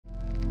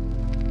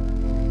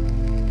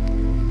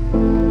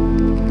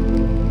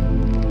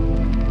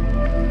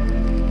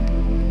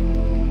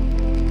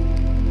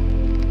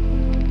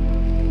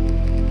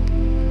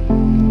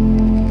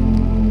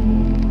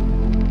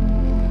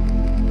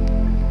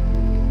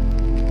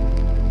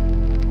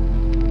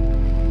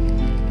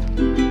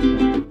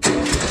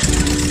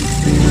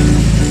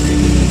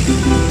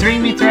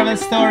Dreamy Travel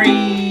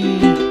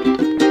Story!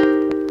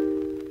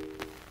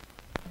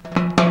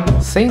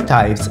 St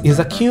Ives is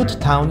a cute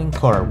town in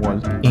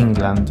Cornwall,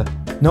 England,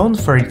 known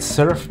for its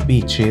surf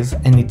beaches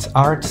and its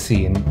art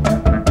scene.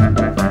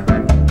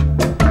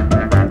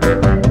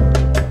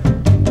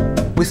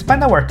 We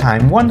spend our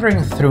time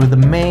wandering through the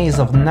maze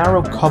of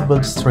narrow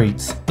cobbled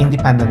streets,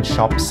 independent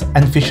shops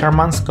and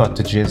fishermen's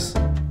cottages.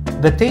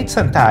 The Tate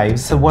St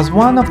Ives was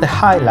one of the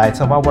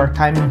highlights of our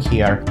time in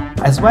here,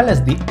 as well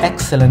as the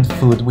excellent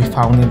food we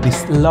found in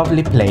this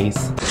lovely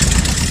place.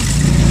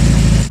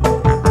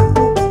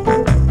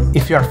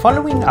 If you are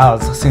following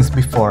us since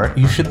before,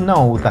 you should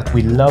know that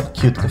we love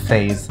cute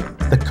cafes.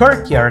 The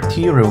Courtyard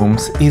Tea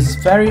Rooms is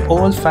very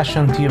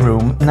old-fashioned tea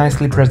room,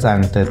 nicely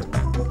presented.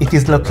 It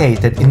is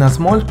located in a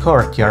small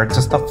courtyard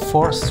just off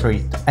 4th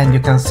Street, and you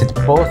can sit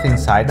both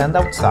inside and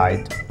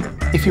outside.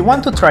 If you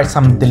want to try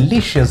some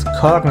delicious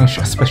Cornish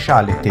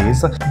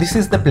specialities, this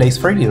is the place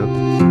for you.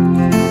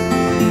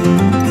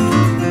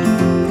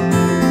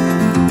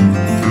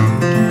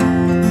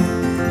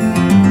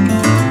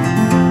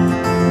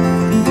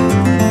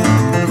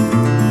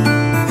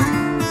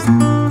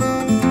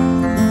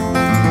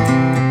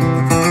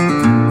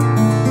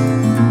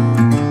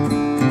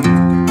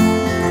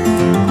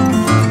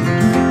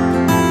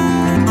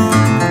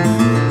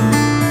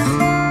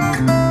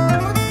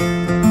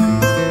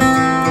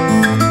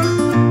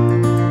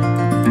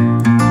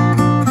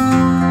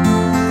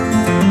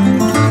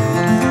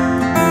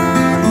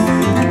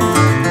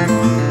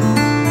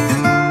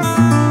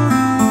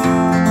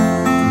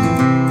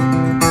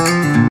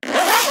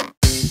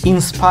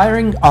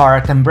 Inspiring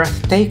art and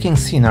breathtaking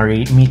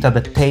scenery meet at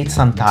the Tate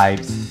St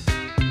Ives.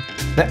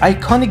 The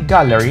iconic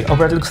gallery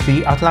overlooks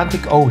the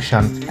Atlantic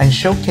Ocean and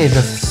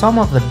showcases some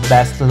of the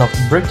best-loved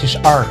British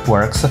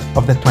artworks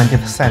of the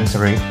 20th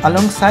century,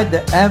 alongside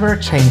the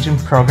ever-changing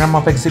program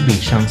of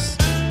exhibitions.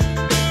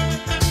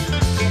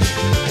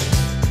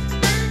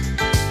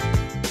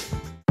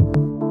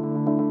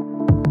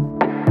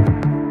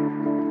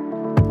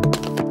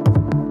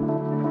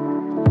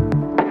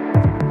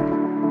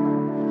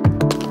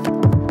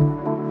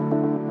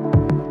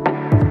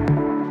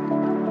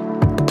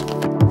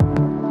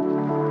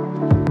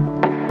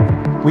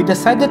 We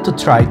decided to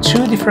try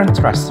 2 different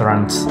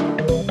restaurants.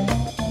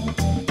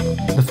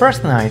 The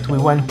first night we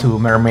went to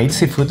Mermaid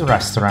Seafood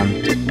Restaurant.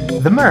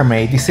 The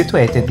Mermaid is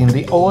situated in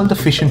the old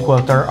fishing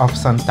quarter of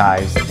St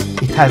Ives.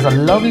 It has a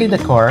lovely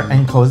decor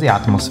and cozy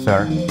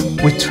atmosphere.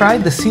 We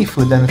tried the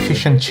seafood and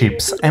fish and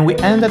chips, and we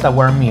ended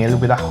our meal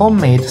with a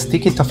homemade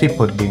sticky toffee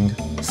pudding.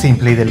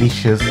 Simply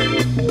delicious.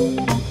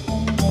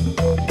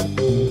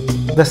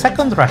 The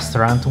second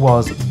restaurant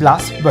was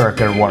Blas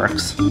Burger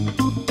Works.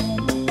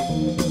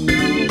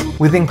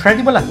 With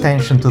incredible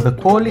attention to the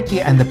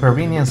quality and the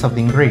convenience of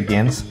the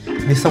ingredients,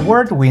 this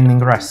award-winning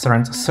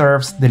restaurant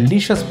serves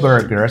delicious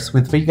burgers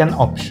with vegan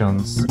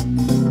options.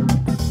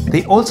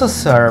 They also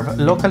serve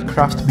local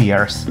craft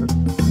beers.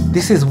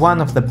 This is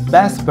one of the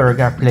best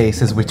burger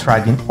places we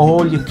tried in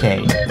all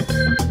UK.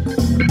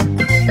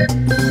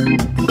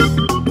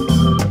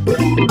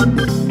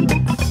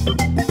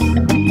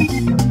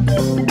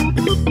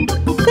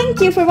 Thank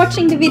you for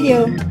watching the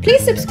video.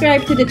 Please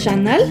subscribe to the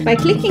channel by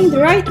clicking the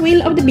right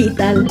wheel of the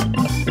beetle.